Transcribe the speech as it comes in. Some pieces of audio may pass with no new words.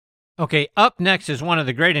Okay, up next is one of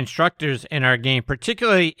the great instructors in our game,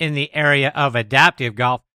 particularly in the area of adaptive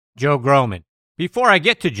golf, Joe Grohman. Before I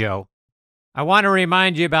get to Joe, I want to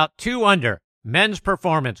remind you about 2 Under, men's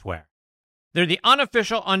performance wear. They're the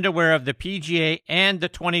unofficial underwear of the PGA and the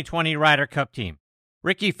 2020 Ryder Cup team.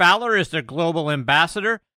 Ricky Fowler is their global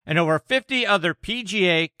ambassador, and over 50 other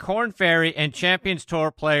PGA, Korn Ferry, and Champions Tour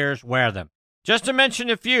players wear them. Just to mention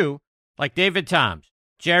a few, like David Toms,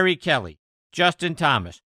 Jerry Kelly, Justin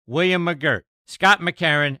Thomas, William McGirt, Scott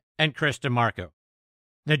McCarron, and Chris DeMarco.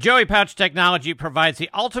 The Joey Pouch technology provides the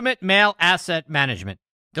ultimate male asset management,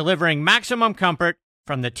 delivering maximum comfort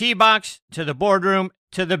from the tee box to the boardroom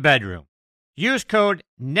to the bedroom. Use code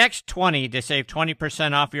NEXT20 to save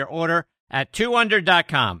 20% off your order at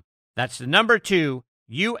 2under.com. That's the number 2,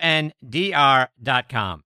 UNDR.com.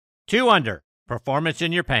 2 Under, performance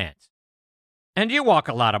in your pants. And you walk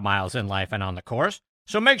a lot of miles in life and on the course,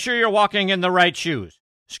 so make sure you're walking in the right shoes.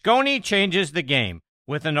 Skoni changes the game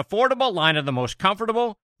with an affordable line of the most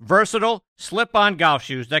comfortable, versatile, slip-on golf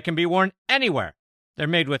shoes that can be worn anywhere. They're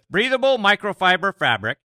made with breathable microfiber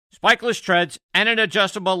fabric, spikeless treads, and an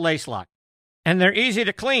adjustable lace lock. And they're easy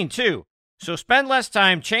to clean, too, so spend less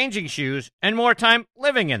time changing shoes and more time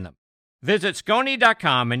living in them. Visit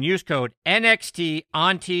Skoni.com and use code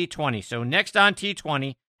NXTONT20, so next on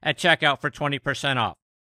T20 at checkout for 20% off.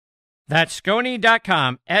 That's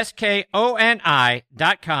Skoni.com, SKONI.com.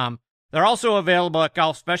 They're also available at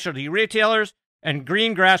golf specialty retailers and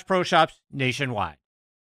green grass pro shops nationwide.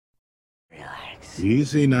 Relax.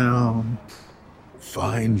 Easy now.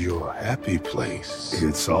 Find your happy place.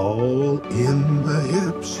 It's all in the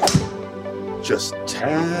hips. Just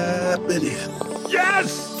tap it in.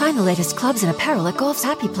 Yes! Find the latest clubs and apparel at Golf's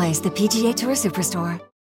Happy Place, the PGA Tour Superstore.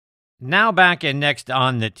 Now back and next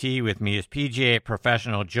on the tee with me is PGA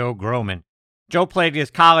professional Joe Grohman. Joe played his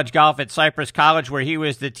college golf at Cypress College, where he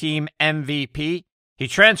was the team MVP. He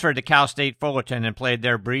transferred to Cal State Fullerton and played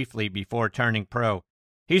there briefly before turning pro.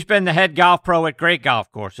 He's been the head golf pro at great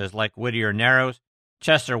golf courses like Whittier Narrows,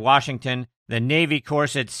 Chester, Washington, the Navy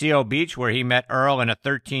course at Seal Beach, where he met Earl and a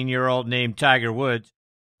 13-year-old named Tiger Woods.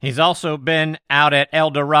 He's also been out at El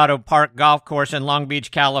Dorado Park Golf Course in Long Beach,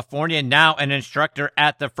 California, now an instructor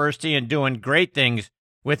at the First Tee and doing great things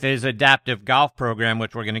with his adaptive golf program,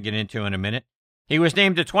 which we're going to get into in a minute. He was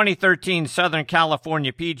named the 2013 Southern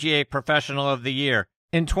California PGA Professional of the Year.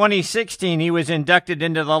 In 2016, he was inducted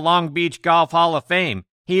into the Long Beach Golf Hall of Fame.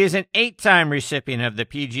 He is an 8-time recipient of the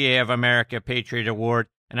PGA of America Patriot Award,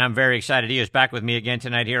 and I'm very excited he is back with me again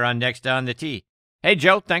tonight here on Next on the Tee. Hey,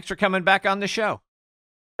 Joe, thanks for coming back on the show.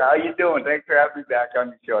 How you doing? Thanks for having me back on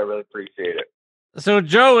the show. I really appreciate it. So,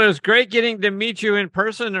 Joe, it was great getting to meet you in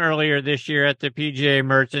person earlier this year at the PGA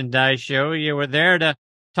Merchandise Show. You were there to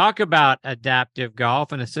talk about adaptive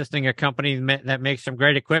golf and assisting a company that makes some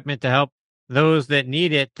great equipment to help those that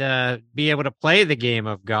need it be able to play the game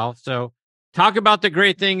of golf. So talk about the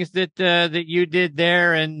great things that that you did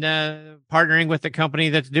there and partnering with the company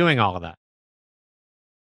that's doing all of that.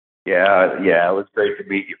 Yeah, it was great to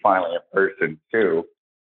meet you finally in person, too.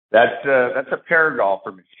 That's a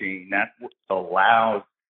paragolfer machine that allows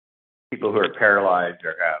people who are paralyzed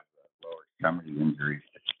or have lower extremity injuries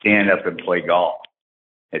to stand up and play golf.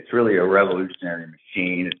 It's really a revolutionary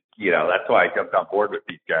machine. That's why I jumped on board with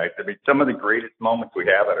these guys. I mean, some of the greatest moments we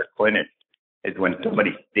have at our clinic is when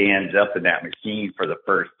somebody stands up in that machine for the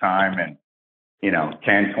first time in,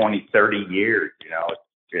 10, 20, 30 years.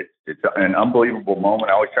 It's an unbelievable moment.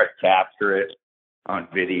 I always try to capture it on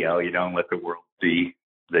video, and let the world see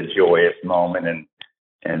the joyous moment.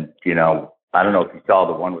 And I don't know if you saw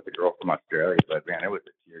the one with the girl from Australia, but man, it was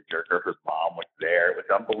a tearjerker. Her mom was there. It was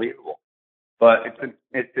unbelievable. But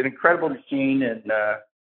it's an incredible machine, and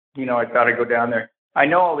I thought I'd go down there. I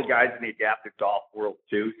know all the guys in the adaptive golf world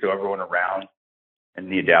too, so everyone around in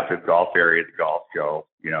the adaptive golf area, the golf show,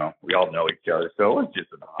 we all know each other, so it was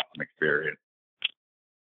just an awesome experience.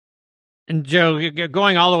 And Joe,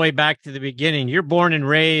 going all the way back to the beginning, you're born and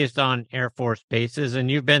raised on Air Force bases, and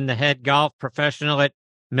you've been the head golf professional at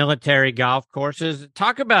military golf courses.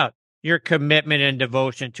 Talk about your commitment and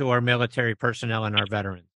devotion to our military personnel and our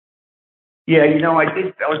veterans. Yeah,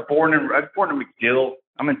 I was born in McDill.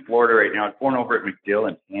 I'm in Florida right now. I was born over at McDill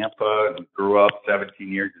in Tampa and grew up 17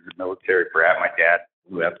 years as a military brat. My dad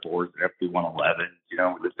flew F-4s and F-111s. We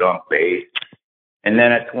lived on base. And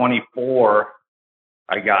then at 24,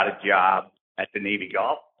 I got a job at the Navy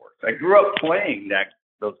golf course. I grew up playing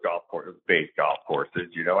those golf courses, base golf courses.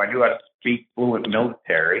 I knew how to speak fluent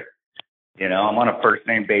military. I'm on a first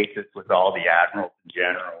name basis with all the admirals and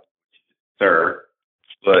generals, sir.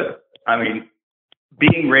 But I mean,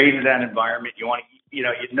 being raised in that environment, you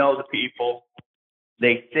know the people,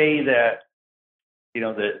 they say that,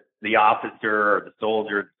 the officer or the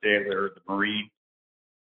soldier, the sailor, or the Marine,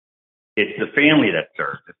 it's the family that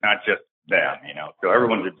serves. It's not just them, So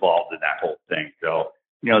everyone's involved in that whole thing. So,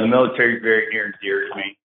 the military is very near and dear to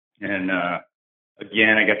me. And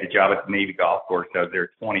again, I got the job at the Navy golf course. I was there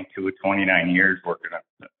 29 years working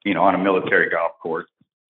on a military golf course.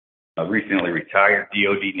 I recently retired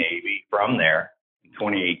DOD Navy from there in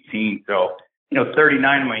 2018. So,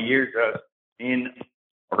 39 of my years in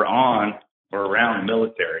or on or around the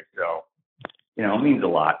military. So, it means a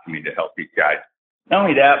lot to me to help these guys. Not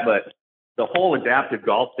only that, but the whole adaptive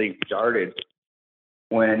golf thing started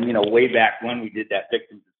when, way back when we did that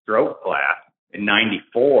victims of stroke class in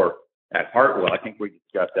 94 at Hartwell. I think we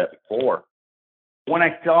discussed that before. When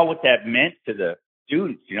I saw what that meant to the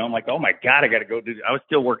students, I'm like, oh my God, I got to go do this. I was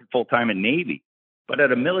still working full time in Navy, but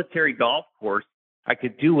at a military golf course, I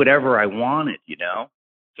could do whatever I wanted,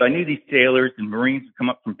 So I knew these sailors and Marines would come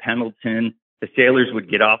up from Pendleton. The sailors would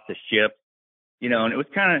get off the ship, and it was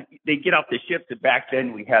they'd get off the ships. And back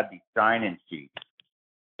then we had these sign-in sheets.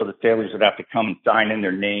 So the sailors would have to come and sign in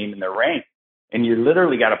their name and their rank. And you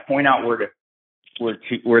literally got to point out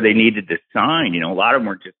where they needed to sign. A lot of them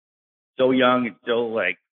were just so young and so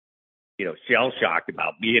shell shocked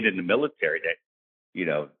about being in the military that,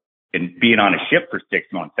 and being on a ship for 6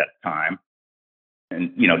 months at a time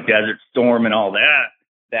and, Desert Storm and all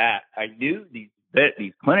that I knew these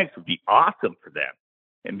clinics would be awesome for them.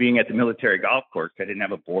 And being at the military golf course, I didn't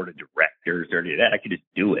have a board of directors or any of that. I could just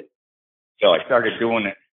do it. So I started doing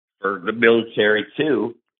it for the military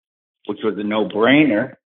too, which was a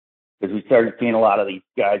no-brainer because we started seeing a lot of these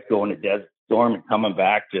guys going to Desert Storm and coming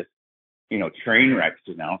back just, train wrecks,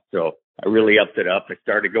 So I really upped it up. I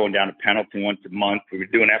started going down to Pendleton once a month. We were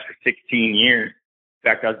doing that for 16 years. In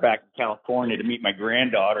fact, I was back in California to meet my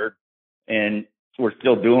granddaughter, and we're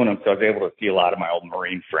still doing them. So I was able to see a lot of my old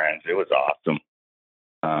Marine friends. It was awesome.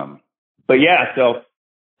 But yeah, so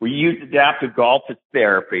we use adaptive golf as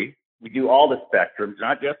therapy. We do all the spectrums,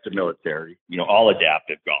 not just the military, all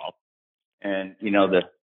adaptive golf. And,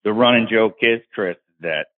 the running joke is, Chris,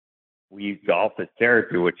 that we use golf as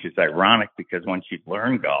therapy, which is ironic because once you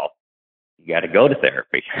learn golf, you got to go to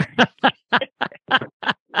therapy.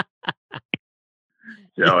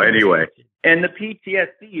 So anyway, and the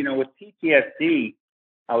PTSD, with PTSD,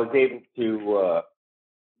 I was able to,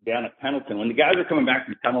 down at Pendleton, when the guys were coming back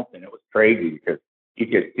from Pendleton, it was crazy because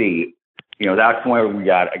PTSD, that's where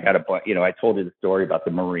I told you the story about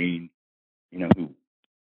the Marine,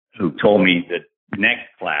 who told me that the next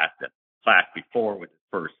class, the class before was his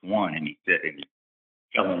first one, and he said, and he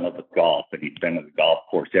fell in love with golf, and he's been to the golf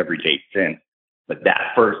course every day since. But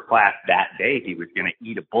that first class that day, he was going to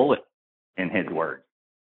eat a bullet, in his words.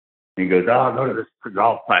 And he goes, oh, I'll go to this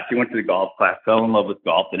golf class. He went to the golf class, fell in love with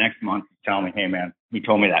golf. The next month, he's telling me, hey, man, he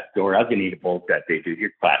told me that story. I was going to eat a bullet that day, dude.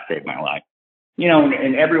 Your class saved my life.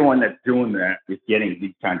 And everyone that's doing that is getting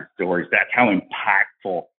these kinds of stories. That's how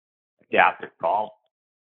impactful adaptive golf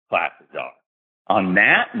classes are. On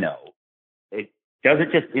that note, it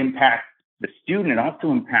doesn't just impact the student, it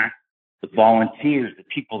also impacts the volunteers, the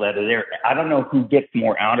people that are there. I don't know who gets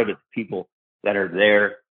more out of it, the people that are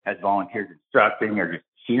there as volunteers instructing or just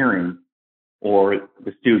cheering, or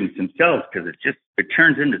the students themselves, because it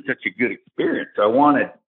turns into such a good experience. So I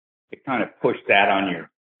wanted to kind of push that on your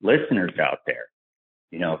listeners out there.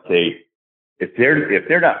 If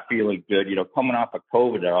they're not feeling good, coming off of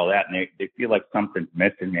COVID and all that, and they feel like something's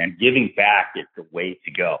missing, man, giving back is the way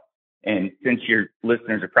to go. And since your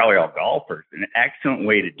listeners are probably all golfers, an excellent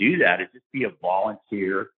way to do that is just be a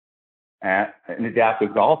volunteer at an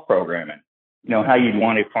adaptive golf program. And how you'd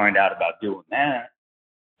want to find out about doing that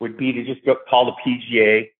would be to just go call the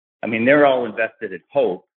PGA. I mean, they're all invested in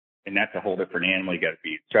hope, and that's a whole different animal. You got to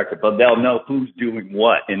be instructed, but they'll know who's doing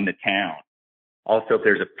what in the town. Also, if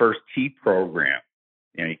there's a first tee program,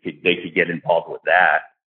 they could get involved with that,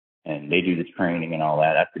 and they do the training and all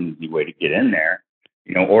that. That's an easy way to get in there,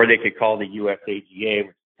 or they could call the USAGA, which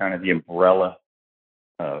is kind of the umbrella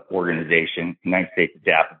organization, United States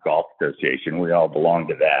Adaptive Golf Association. We all belong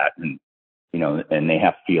to that, and and they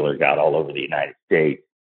have feelers out all over the United States.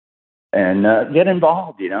 And get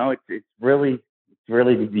involved. It's really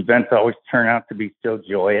these events always turn out to be so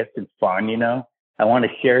joyous and fun. I want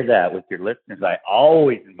to share that with your listeners. I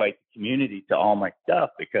always invite the community to all my stuff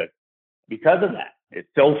because of that. It's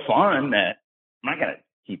so fun that I'm not going to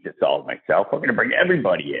keep this all to myself. I'm going to bring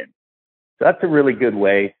everybody in. So that's a really good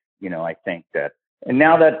way, I think that. And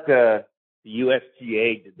now that the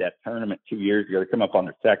USGA did that tournament 2 years ago, they come up on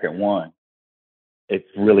the second one. It's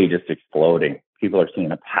really just exploding. People are seeing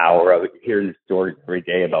the power of it. You're hearing the stories every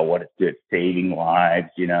day about what it's doing, saving lives,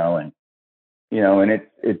 and and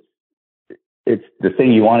it's the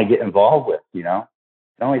thing you want to get involved with, Not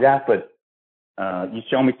only that, but you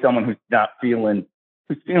show me someone who's feeling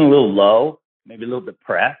a little low, maybe a little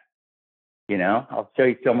depressed, I'll show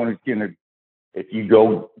you someone who's if you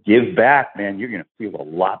go give back, man, you're going to feel a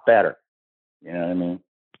lot better. You know what I mean?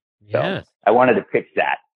 Yes. So I wanted to pitch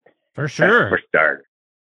that. For sure. For starters.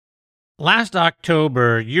 Last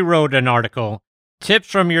October, you wrote an article, Tips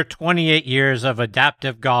from Your 28 Years of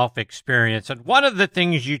Adaptive Golf Experience. And one of the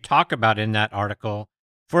things you talk about in that article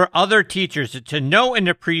for other teachers is to know and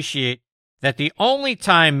appreciate that the only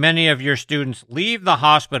time many of your students leave the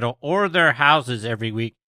hospital or their houses every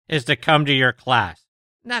week is to come to your class.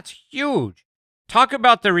 And that's huge. Talk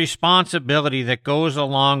about the responsibility that goes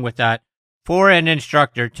along with that for an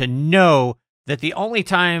instructor to know that the only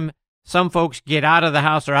time some folks get out of the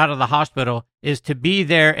house or out of the hospital is to be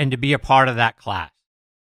there and to be a part of that class.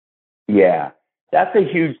 Yeah, that's a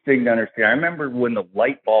huge thing to understand. I remember when the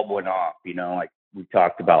light bulb went off, like we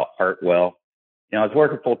talked about Hartwell. I was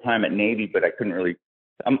working full time at Navy, but I couldn't really.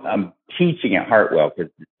 I'm teaching at Hartwell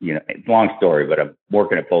because it's a long story, but I'm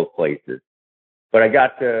working at both places. But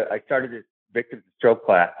I started this victims of stroke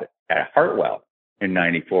class at Hartwell in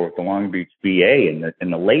 '94 with the Long Beach VA,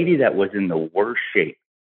 and the lady that was in the worst shape,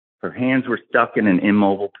 her hands were stuck in an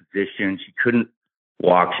immobile position. She couldn't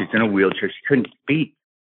walk. She's in a wheelchair. She couldn't speak.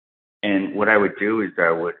 And what I would do is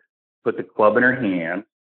I would put the club in her hand,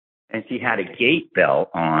 and she had a gait belt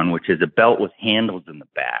on, which is a belt with handles in the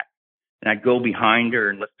back. And I'd go behind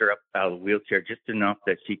her and lift her up out of the wheelchair just enough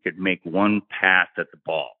that she could make one pass at the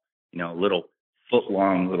ball, a little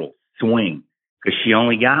foot-long little swing, because she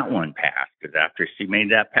only got one pass, because after she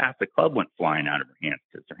made that pass, the club went flying out of her hands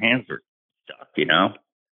because her hands were stuck,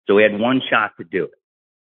 So we had one shot to do it.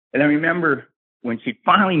 And I remember when she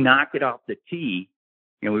finally knocked it off the tee,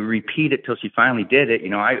 we repeat it till she finally did it.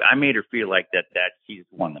 I made her feel like that she's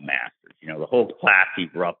won the Masters. The whole class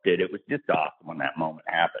erupted. It was just awesome when that moment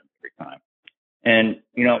happened every time. And,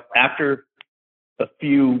 after a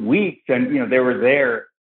few weeks, and, they were there,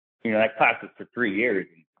 that class was for 3 years.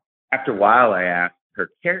 And after a while, I asked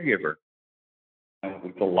her caregiver,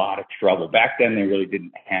 with a lot of trouble. Back then, they really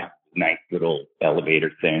didn't have nice little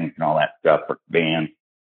elevator things and all that stuff for vans.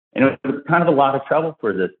 And it was kind of a lot of trouble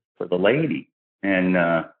for the lady. And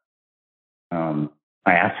I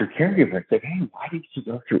asked her caregiver, I said, hey, why did she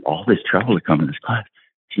go through all this trouble to come to this class?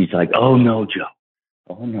 She's like, oh, no, Joe.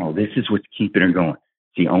 Oh, no, this is what's keeping her going.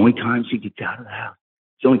 It's the only time she gets out of the house.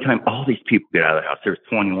 It's the only time all these people get out of the house. There's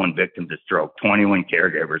 21 victims of stroke, 21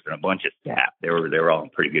 caregivers, and a bunch of staff. They were all in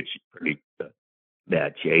pretty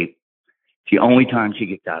bad shape. It's the only time she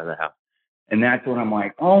gets out of the house. And that's when I'm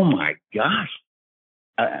like, oh, my gosh.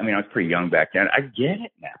 I was pretty young back then. I get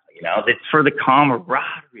it now. It's for the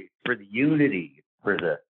camaraderie, for the unity, for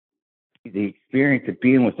the experience of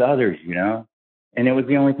being with others, And it was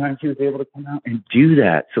the only time she was able to come out and do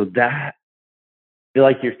that. So that,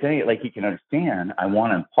 like you're saying, like you can understand, I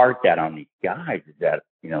want to impart that on these guys, is that,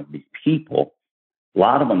 these people, a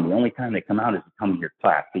lot of them, the only time they come out is to come to your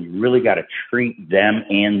class. So you really got to treat them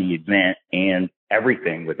and the event and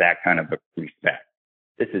everything with that kind of respect.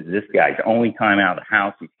 This is this guy's only time out of the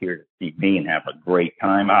house. He's here to see me and have a great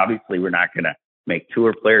time. Obviously, we're not going to make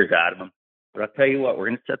tour players out of him. But I'll tell you what, we're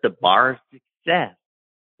going to set the bar of success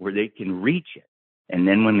where they can reach it. And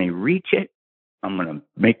then when they reach it, I'm going to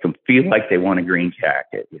make them feel like they want a green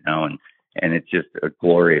jacket, and it's just a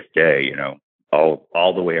glorious day,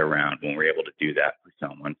 all the way around when we're able to do that for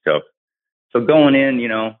someone. So going in,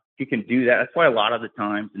 you can do that. That's why a lot of the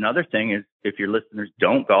times, another thing is, if your listeners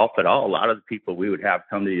don't golf at all, a lot of the people we would have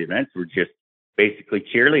come to the events were just basically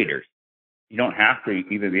cheerleaders. You don't have to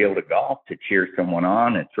even be able to golf to cheer someone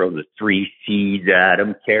on and throw the 3 C's at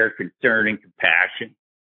them: care, concern, and compassion.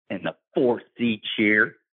 And the 4th C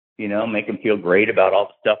cheer, make them feel great about all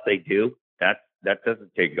the stuff they do. That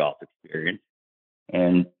doesn't take golf experience.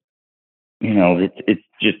 And, it's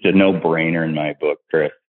just a no-brainer in my book,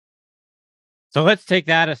 Chris. So let's take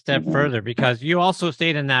that a step further, because you also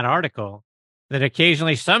state in that article that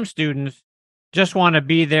occasionally some students just want to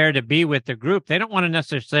be there to be with the group. They don't want to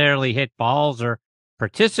necessarily hit balls or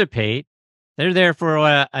participate. They're there for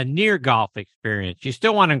a near golf experience. You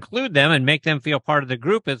still want to include them and make them feel part of the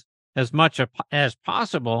group as much as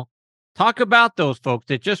possible. Talk about those folks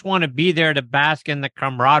that just want to be there to bask in the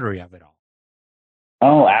camaraderie of it all.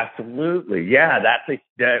 Oh, absolutely. Yeah,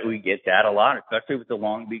 we get that a lot, especially with the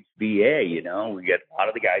Long Beach VA. We get a lot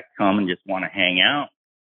of the guys come and just want to hang out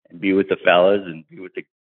and be with the fellas and be with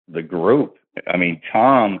the group.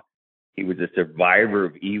 Tom, he was a survivor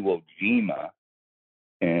of Iwo Jima,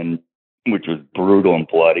 which was brutal and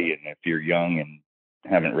bloody. And if you're young and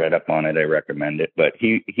haven't read up on it, I recommend it. But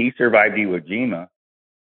he survived Iwo Jima.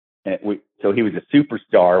 So he was a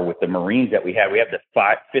superstar with the Marines that we had. We have the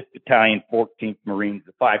 5th Battalion, 14th Marines.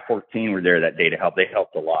 The 514 were there that day to help. They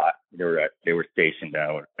helped a lot. They were stationed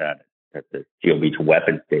out at the Steel Beach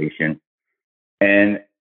Weapons Station, and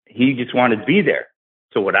he just wanted to be there.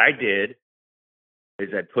 So what I did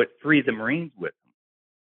is I put 3 of the Marines with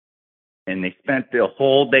him, and they spent the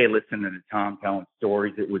whole day listening to Tom telling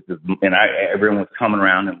stories. Everyone was coming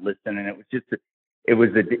around and listening.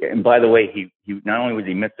 And by the way, he not only was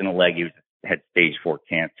he missing a leg, he had stage 4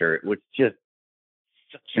 cancer. It was just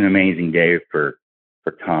such an amazing day for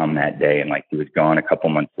Tom that day. And like, he was gone a couple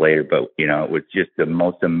months later, but it was just the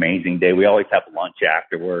most amazing day. We always have lunch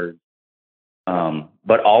afterwards.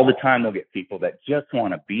 But all the time they'll get people that just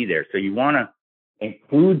want to be there. So you want to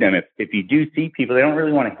include them. If you do see people, they don't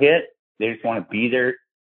really want to hit, they just want to be there.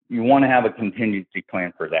 You want to have a contingency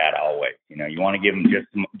plan for that always. You want to give them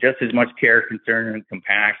just as much care, concern, and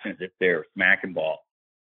compassion as if they're smacking ball.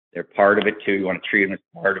 They're part of it too. You want to treat them as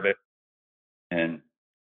part of it, and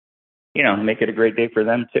make it a great day for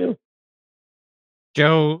them too.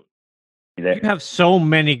 Joe, you have so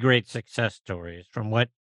many great success stories from what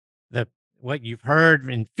you've heard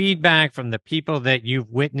and feedback from the people that you've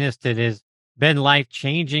witnessed. It has been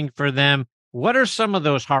life-changing for them. What are some of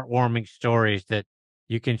those heartwarming stories that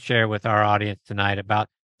you can share with our audience tonight about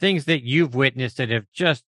things that you've witnessed that have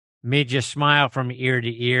just made you smile from ear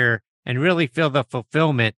to ear and really feel the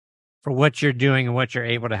fulfillment for what you're doing and what you're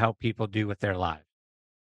able to help people do with their lives?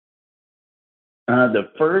 The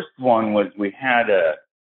first one was the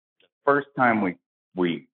first time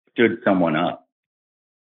we stood someone up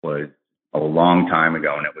was a long time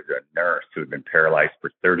ago, and it was a nurse who had been paralyzed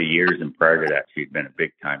for 30 years, and prior to that, she'd been a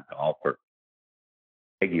big-time golfer.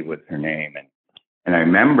 Peggy was her name, and I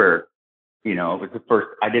remember, it was the first,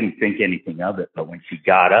 I didn't think anything of it, but when she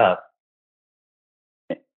got up,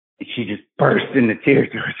 she just burst into tears.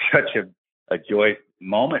 It was such a joyous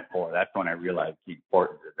moment for her. That's when I realized the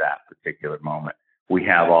importance of that particular moment. We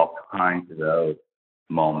have all kinds of those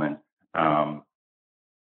moments.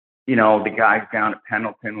 The guys down at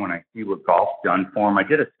Pendleton, when I see what golf's done for them, I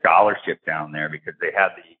did a scholarship down there because they had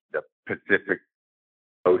the Pacific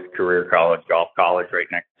Coast Career College, Golf College right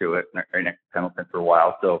next to it, right next to Pendleton for a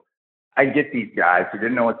while. So I get these guys who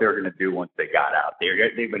didn't know what they were going to do once they got out there.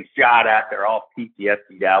 They've been shot at. They're all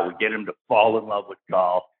PTSD'd out. We get them to fall in love with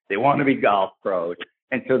golf. They want to be golf pros.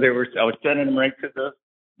 And so I was sending them right to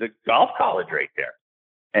the golf college right there.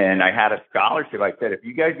 And I had a scholarship. I said, if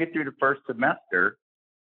you guys get through the first semester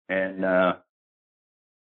and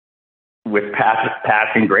with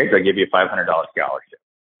passing grades, I give you a $500 scholarship.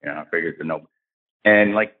 I figured it's a no.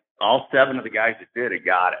 And like all 7 of the guys that did it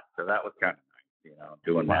got it. So that was kind of nice,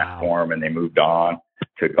 doing that for them. And they moved on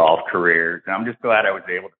to golf careers. And I'm just glad I was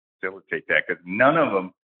able to facilitate that because none of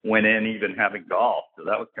them went in even having golf. So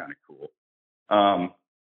that was kind of cool.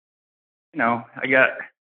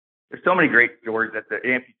 There's so many great stories at the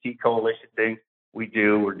Amputee Coalition thing we're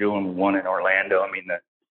doing one in Orlando. I mean,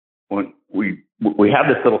 when we have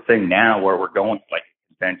this little thing now where we're going to like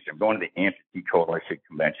a convention. I'm going to the Amputee Coalition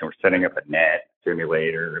convention. We're setting up a net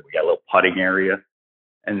simulator. We got a little putting area,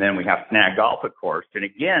 and then we have snag golf, of course. And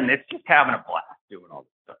again, it's just having a blast doing all this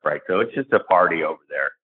stuff, right? So it's just a party over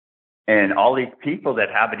there, and all these people that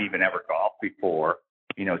haven't even ever golfed before,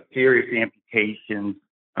 serious amputations.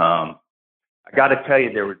 I got to tell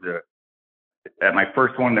you, at my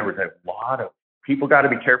first one, there was a lot of people. Got to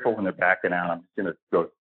be careful when they're backing out. I'm just going to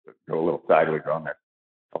go a little sideways on this.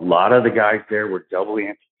 A lot of the guys there were double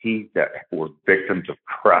amputees that were victims of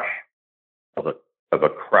a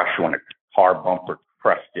crush when a car bumper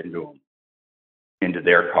crushed into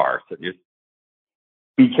their car. So just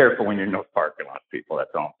be careful when you're in those parking lots, people.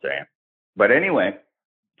 That's all I'm saying. But anyway,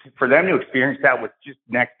 for them to experience that was just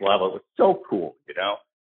next level. It was so cool,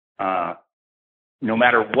 no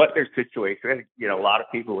matter what their situation, a lot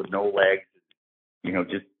of people with no legs,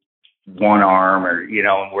 just one arm and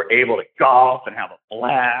we're able to golf and have a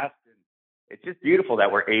blast. And it's just beautiful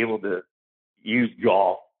that we're able to use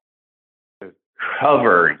golf to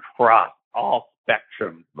cover and cross all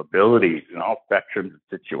spectrums of abilities and all spectrums of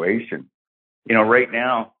situations. Right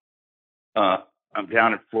now, I'm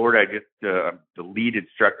down in Florida. I'm the lead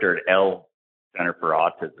instructor at L Center for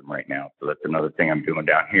Autism right now. So that's another thing I'm doing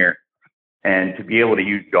down here. And to be able to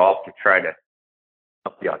use golf to try to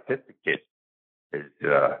help the autistic kids is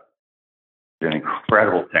an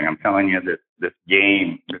incredible thing. I'm telling you, this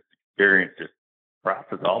experience just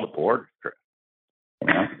crosses all the borders, Chris.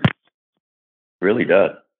 Really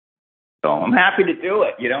does. So I'm happy to do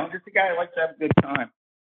it. I'm just a guy who likes to have a good time,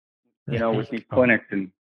 with these clinics.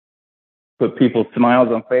 And put people's smiles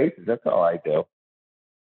on faces. That's all I do.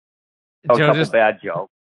 Oh, Joe, a couple bad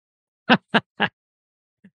jokes.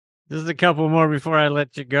 Just a couple more before I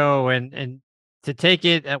let you go, and to take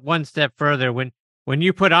it at one step further, when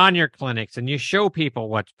you put on your clinics and you show people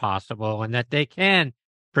what's possible and that they can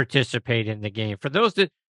participate in the game, for those that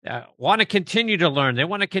want to continue to learn, they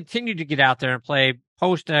want to continue to get out there and play,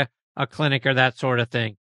 post a clinic or that sort of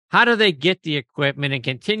thing. How do they get the equipment and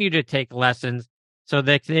continue to take lessons so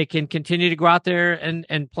that they can continue to go out there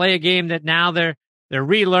and play a game that now they're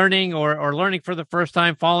relearning or learning for the first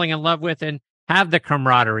time, falling in love with, and have the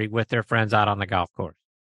camaraderie with their friends out on the golf course?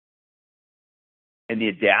 In the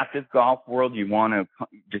adaptive golf world, you want to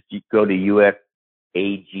just go to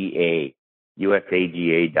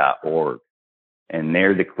usaga.org, and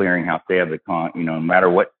they're the clearinghouse. They have no matter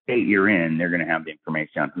what state you're in, they're going to have the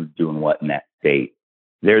information on who's doing what in that state.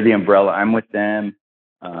 They're the umbrella. I'm with them.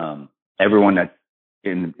 Everyone who's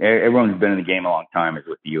been in the game a long time is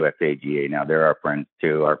with the USAGA. Now they're our friends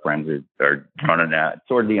too. Our friends are running that. It's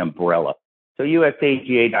sort of the umbrella. So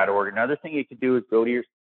usaga.org. Another thing you could do is go to your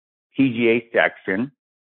PGA section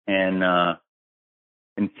and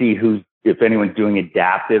see if anyone's doing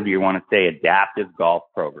adaptive. You want to say adaptive golf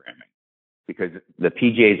programming, because the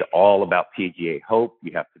PGA is all about PGA Hope.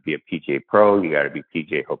 You have to be a PGA Pro. You got to be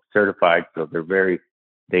PGA Hope certified. So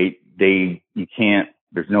you can't.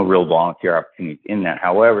 There's no real volunteer opportunities in that.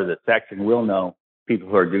 However, the section will know people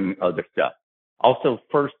who are doing other stuff. Also,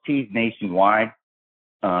 first tees nationwide.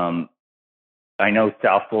 I know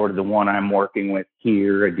South Florida, the one I'm working with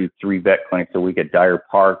here, I do 3 vet clinics a week at Dyer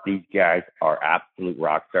Park. These guys are absolute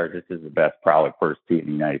rock stars. This is the best probably first tee in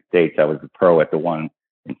the United States. I was a pro at the one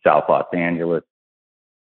in South Los Angeles,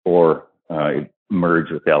 or it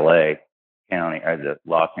merged with LA County, or the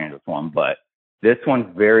Los Angeles one. But this one's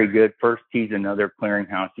very good. First tee's another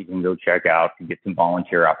clearinghouse you can go check out to get some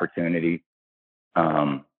volunteer opportunities.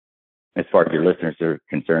 As far as your listeners are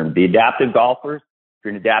concerned, the adaptive golfers, if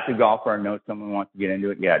you're an adaptive golfer or know someone who wants to get into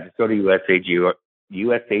it, just go to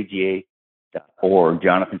usaga.org.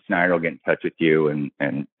 Jonathan Snyder will get in touch with you,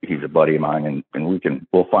 and he's a buddy of mine, and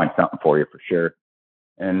we'll find something for you for sure.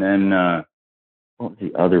 And then what was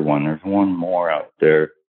the other one? There's one more out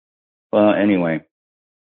there. Well, anyway,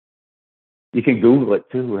 you can Google it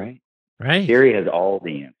too, right? Right. Gary has all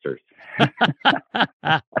the answers.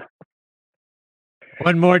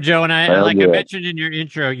 One more, Joe, and I mentioned in your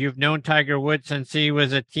intro, you've known Tiger Woods since he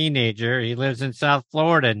was a teenager. He lives in South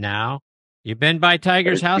Florida now. You been by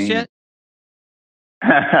Tiger's house yet?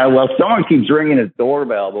 Well, someone keeps ringing his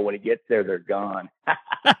doorbell, but when he gets there, they're gone.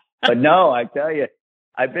 But no, I tell you,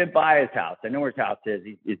 I've been by his house. I know where his house is.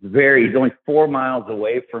 He's only 4 miles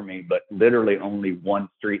away from me, but literally only one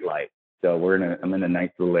street light. So I'm in a nice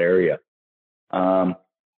little area. Right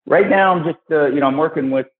now, I'm just, I'm working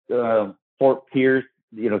with Fort Pierce.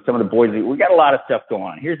 Some of the boys. We got a lot of stuff going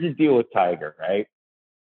on. Here's the deal with Tiger, right?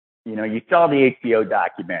 You saw the HBO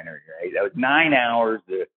documentary, right? That was 9 hours.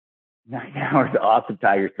 9 hours of awesome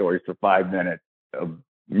Tiger stories for 5 minutes of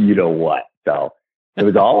what. So it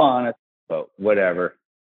was all honest, but whatever.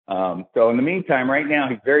 So in the meantime, right now,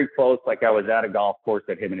 he's very close. Like I was at a golf course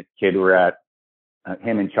that him and his kid were at.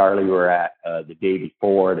 Him and Charlie were at the day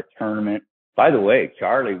before the tournament. By the way,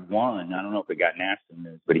 Charlie won. I don't know if it got national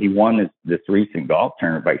news, but he won this recent golf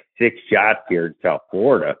tournament by 6 shots here in South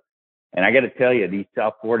Florida. And I got to tell you, these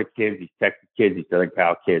South Florida kids, these Texas kids, these Southern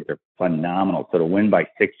Cal kids are phenomenal. So to win by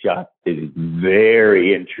 6 shots is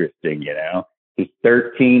very interesting, He's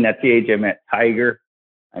 13. That's the age I met Tiger.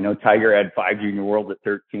 I know Tiger had 5 Junior Worlds at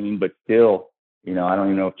 13, but still, I don't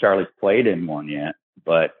even know if Charlie's played in one yet.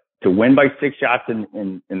 But to win by 6 shots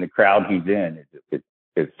in the crowd he's in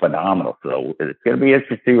is phenomenal. So it's going to be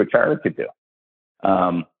interesting to see what Charlie could do.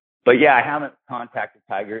 But yeah, I haven't contacted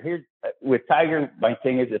Tiger. With Tiger, my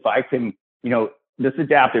thing is, if I can, this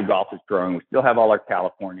adaptive golf is growing. We still have all our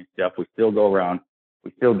California stuff. We still go around.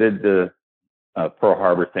 We still did the Pearl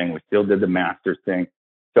Harbor thing. We still did the Masters thing.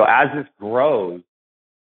 So as this grows,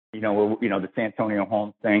 the San Antonio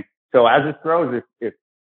Holmes thing. So as this grows, if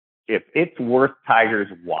it's worth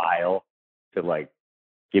Tiger's while to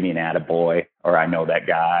give me an attaboy, or I know that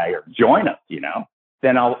guy, or join us,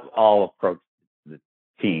 then I'll approach the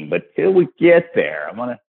team. But till we get there, I'm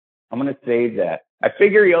gonna save that. I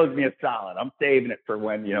figure he owes me a solid. I'm saving it for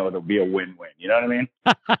when it'll be a win-win. You know what I mean?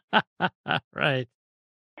 Right.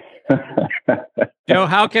 Joe,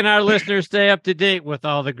 how can our listeners stay up to date with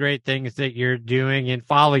all the great things that you're doing and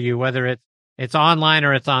follow you, whether it's online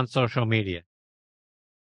or it's on social media?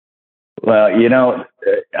 Well,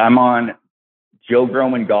 I'm on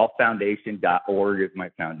JoeGrohmanGolfFoundation.org is my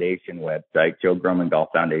foundation website,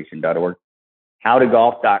 JoeGrohmanGolfFoundation.org.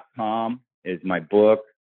 HowToGolf.com is my book,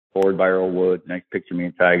 forward by Earl Woods. Nice picture of me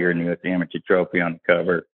and Tiger and the U.S. Amateur Trophy on the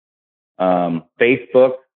cover.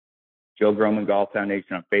 Facebook, Joe Grohman Golf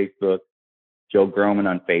Foundation on Facebook, Joe Grohman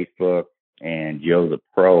on Facebook, and Joe the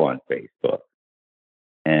Pro on Facebook.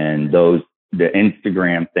 And the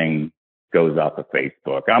Instagram thing goes off of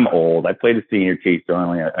Facebook. I'm old. I played the senior tee, so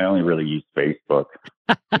I only really use Facebook.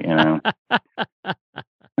 You know.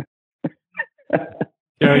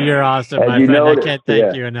 Joe, you're awesome, my friend. I can't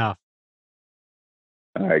thank you enough.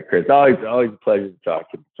 All right, Chris. Always a pleasure to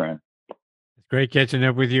talk to you, friend. It's great catching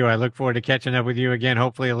up with you. I look forward to catching up with you again,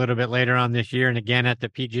 hopefully a little bit later on this year, and again at the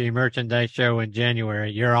PGA Merchandise Show in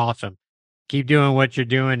January. You're awesome. Keep doing what you're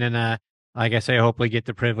doing, and like I say, hopefully get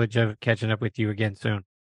the privilege of catching up with you again soon.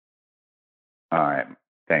 All right.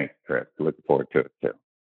 Thanks, Chris. Looking forward to it, too.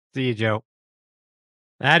 See you, Joe.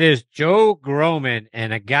 That is Joe Grohman,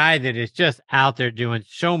 and a guy that is just out there doing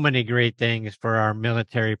so many great things for our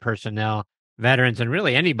military personnel, veterans, and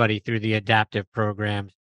really anybody through the adaptive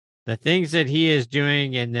programs. The things that he is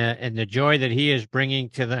doing and the joy that he is bringing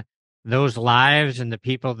to those lives and the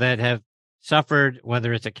people that have suffered,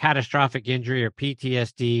 whether it's a catastrophic injury or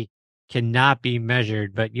PTSD, cannot be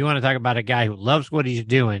measured. But you want to talk about a guy who loves what he's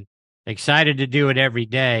doing, excited to do it every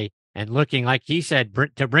day, and looking, like he said,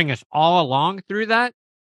 to bring us all along through that.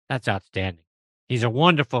 That's outstanding. He's a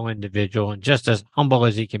wonderful individual and just as humble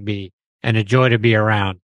as he can be, and a joy to be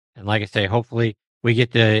around. And like I say, hopefully we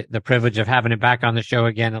get the privilege of having him back on the show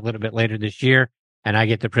again a little bit later this year, and I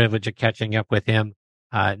get the privilege of catching up with him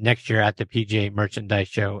next year at the PGA Merchandise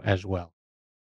Show as well.